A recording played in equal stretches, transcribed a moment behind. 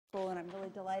School, and I'm really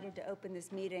delighted to open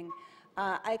this meeting.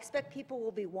 I expect people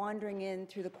will be wandering in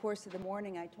through the course of the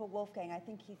morning. I told Wolfgang I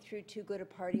think he threw too good a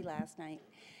party last night,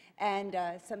 and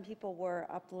some people were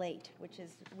up late, which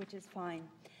is fine.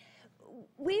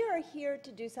 We are here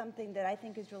to do something that I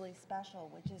think is really special,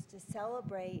 which is to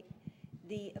celebrate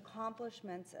the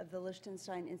accomplishments of the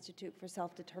Liechtenstein Institute for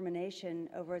Self-Determination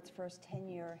over its first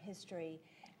 10-year history,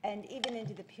 and even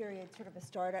into the period, sort of a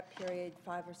startup period,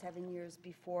 5 or 7 years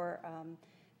before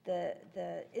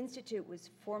the Institute was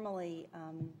formally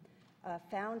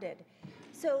founded.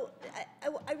 So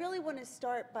I really want to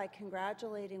start by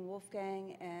congratulating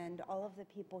Wolfgang and all of the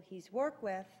people he's worked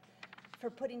with for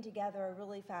putting together a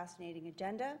really fascinating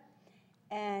agenda,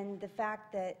 and the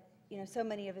fact that so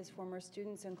many of his former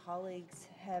students and colleagues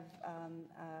have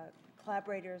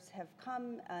collaborators have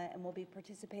come and will be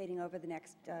participating over the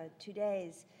next 2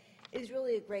 days is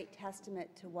really a great testament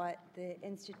to what the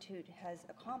Institute has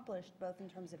accomplished, both in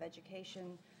terms of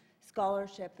education,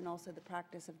 scholarship, and also the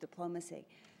practice of diplomacy.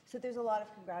 So there's a lot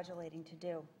of congratulating to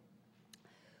do.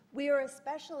 We are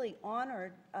especially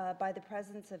honored by the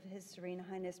presence of His Serene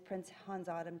Highness Prince Hans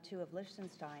Adam II of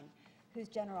Liechtenstein, whose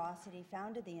generosity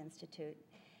founded the Institute.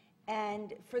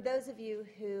 And for those of you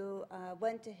who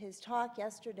went to his talk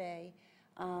yesterday,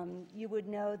 you would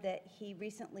know that he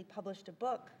recently published a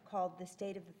book called The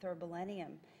State of the Third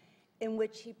Millennium, in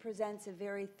which he presents a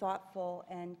very thoughtful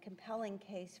and compelling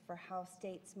case for how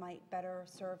states might better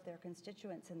serve their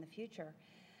constituents in the future.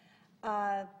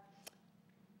 I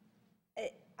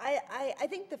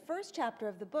think the first chapter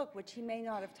of the book, which he may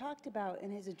not have talked about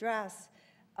in his address,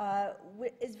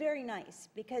 is very nice,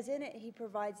 because in it he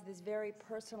provides this very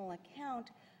personal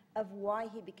account of why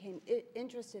he became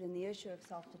interested in the issue of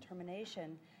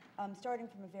self-determination, starting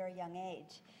from a very young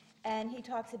age. And he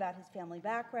talks about his family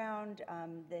background,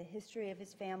 the history of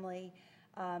his family,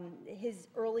 his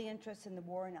early interest in the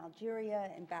war in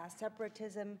Algeria and Basque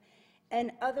separatism,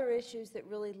 and other issues that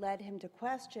really led him to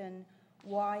question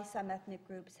why some ethnic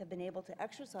groups have been able to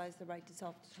exercise the right to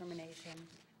self-determination,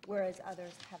 whereas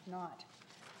others have not.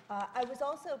 I was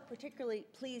also particularly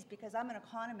pleased because I'm an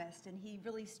economist, and he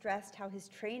really stressed how his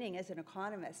training as an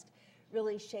economist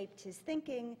really shaped his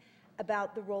thinking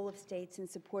about the role of states in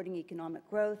supporting economic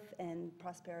growth and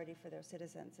prosperity for their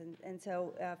citizens. And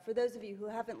so for those of you who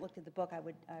haven't looked at the book, I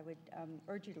would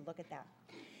urge you to look at that.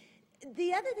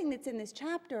 The other thing that's in this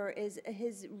chapter is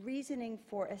his reasoning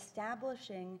for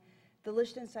establishing the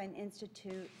Liechtenstein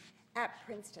Institute at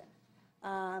Princeton.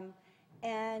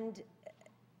 And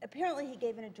apparently he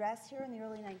gave an address here in the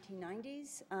early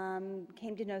 1990s,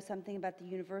 came to know something about the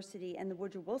university and the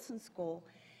Woodrow Wilson School,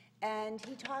 and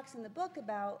he talks in the book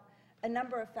about a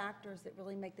number of factors that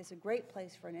really make this a great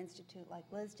place for an institute like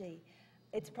LISD.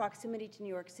 Its proximity to New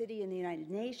York City and the United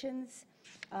Nations,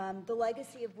 the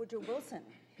legacy of Woodrow Wilson,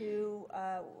 who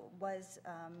was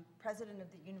president of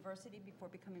the university before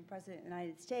becoming president of the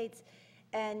United States,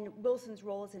 and Wilson's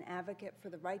role as an advocate for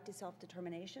the right to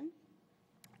self-determination.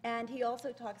 And he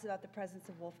also talks about the presence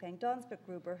of Wolfgang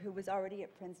Donsbeck-Gruber, who was already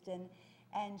at Princeton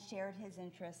and shared his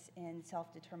interests in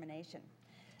self-determination.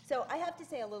 So I have to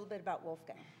say a little bit about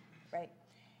Wolfgang, right?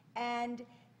 And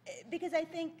because I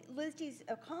think LISD's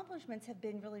accomplishments have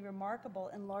been really remarkable,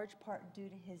 in large part due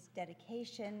to his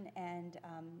dedication and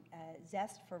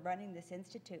zest for running this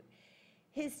institute.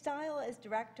 His style as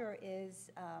director is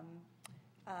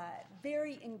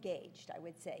very engaged, I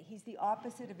would say. He's the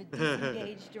opposite of a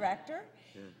disengaged director.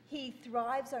 Yeah. He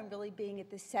thrives on really being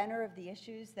at the center of the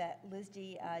issues that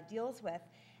LISD deals with.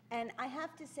 And I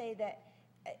have to say that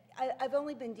I've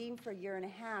only been dean for a year and a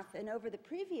half, and over the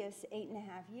previous 8.5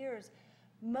 years,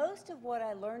 most of what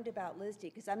I learned about LISD,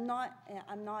 because I'm not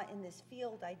in this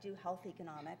field, I do health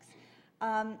economics,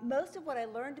 most of what I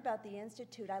learned about the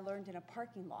Institute, I learned in a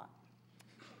parking lot.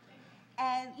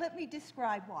 And let me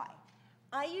describe why.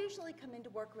 I usually come into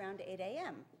work around 8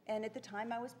 a.m., and at the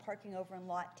time I was parking over in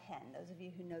Lot 10. Those of you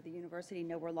who know the university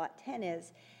know where Lot 10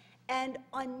 is. And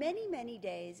on many, many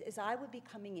days, as I would be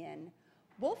coming in,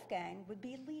 Wolfgang would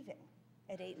be leaving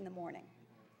at 8 in the morning.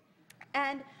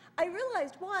 And I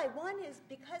realized why. One is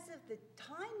because of the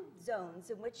time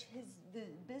zones in which the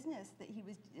business that he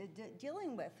was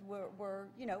dealing with were,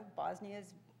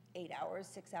 Bosnia's 8 hours,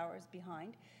 6 hours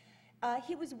behind.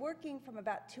 He was working from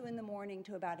about 2 in the morning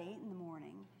to about 8 in the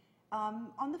morning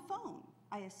on the phone,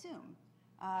 I assume.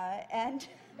 And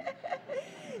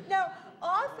now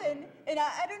often, and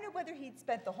I don't know whether he'd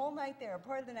spent the whole night there or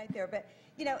part of the night there, but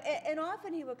and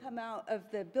often he would come out of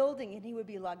the building and he would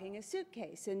be lugging a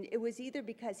suitcase, and it was either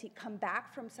because he'd come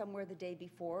back from somewhere the day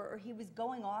before, or he was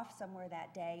going off somewhere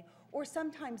that day, or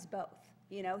sometimes both.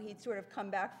 He'd sort of come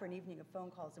back for an evening of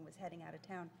phone calls and was heading out of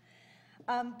town.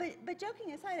 But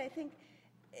joking aside, I think,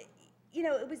 you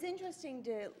know, it was interesting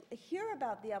to hear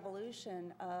about the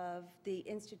evolution of the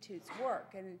Institute's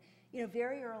work. And, you know,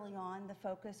 very early on, the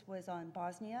focus was on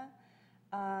Bosnia.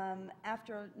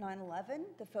 After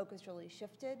 9/11, the focus really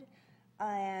shifted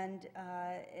and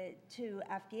to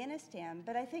Afghanistan.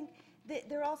 But I think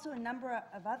there are also a number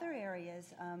of other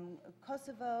areas.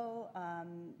 Kosovo,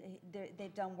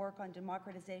 they've done work on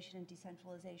democratization and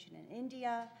decentralization in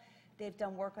India. They've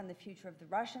done work on the future of the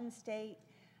Russian state,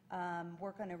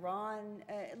 work on Iran,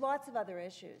 lots of other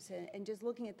issues. And just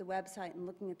looking at the website and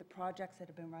looking at the projects that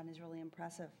have been run is really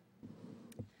impressive.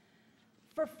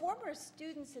 For former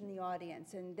students in the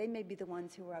audience, and they may be the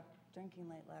ones who were up drinking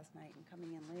late last night and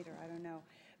coming in later, I don't know.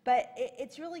 But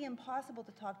it's really impossible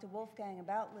to talk to Wolfgang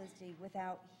about LISD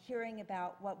without hearing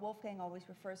about what Wolfgang always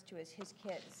refers to as his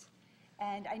kids.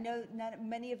 And I know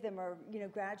many of them are, you know,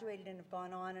 graduated and have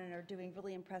gone on and are doing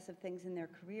really impressive things in their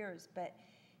careers, but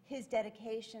his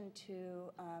dedication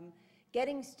to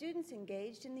getting students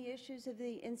engaged in the issues of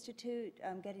the Institute,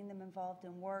 getting them involved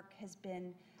in work has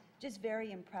been just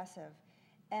very impressive.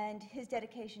 And his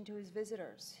dedication to his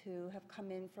visitors who have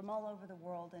come in from all over the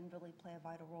world and really play a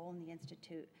vital role in the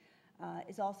Institute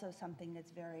is also something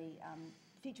that's very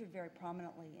featured very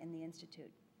prominently in the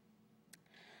Institute.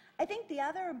 I think the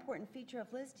other important feature of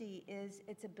LISD is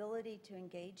its ability to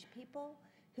engage people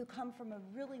who come from a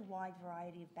really wide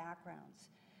variety of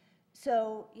backgrounds.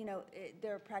 So, you know,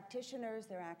 there are practitioners,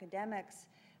 there are academics,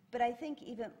 but I think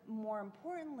even more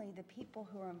importantly, the people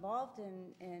who are involved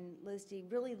in LISD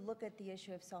really look at the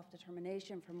issue of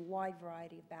self-determination from a wide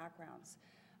variety of backgrounds.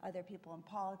 There are people in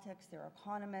politics, there are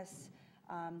economists,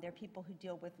 there are people who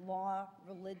deal with law,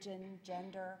 religion,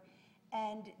 gender.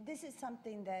 And this is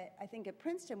something that I think at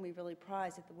Princeton we really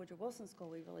prize, at the Woodrow Wilson School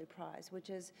we really prize, which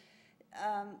is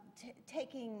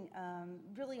taking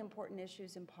really important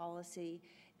issues in policy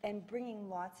and bringing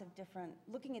lots of different,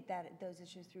 looking at those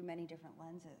issues through many different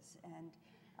lenses. And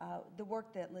the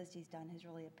work that LISD's done has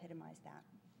really epitomized that.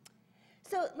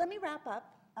 So let me wrap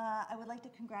up. I would like to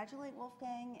congratulate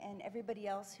Wolfgang and everybody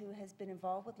else who has been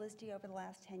involved with LISD over the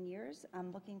last 10 years.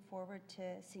 I'm looking forward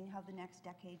to seeing how the next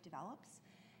decade develops.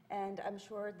 And I'm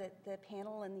sure that the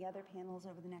panel and the other panels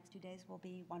over the next 2 days will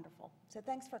be wonderful. So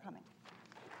thanks for coming.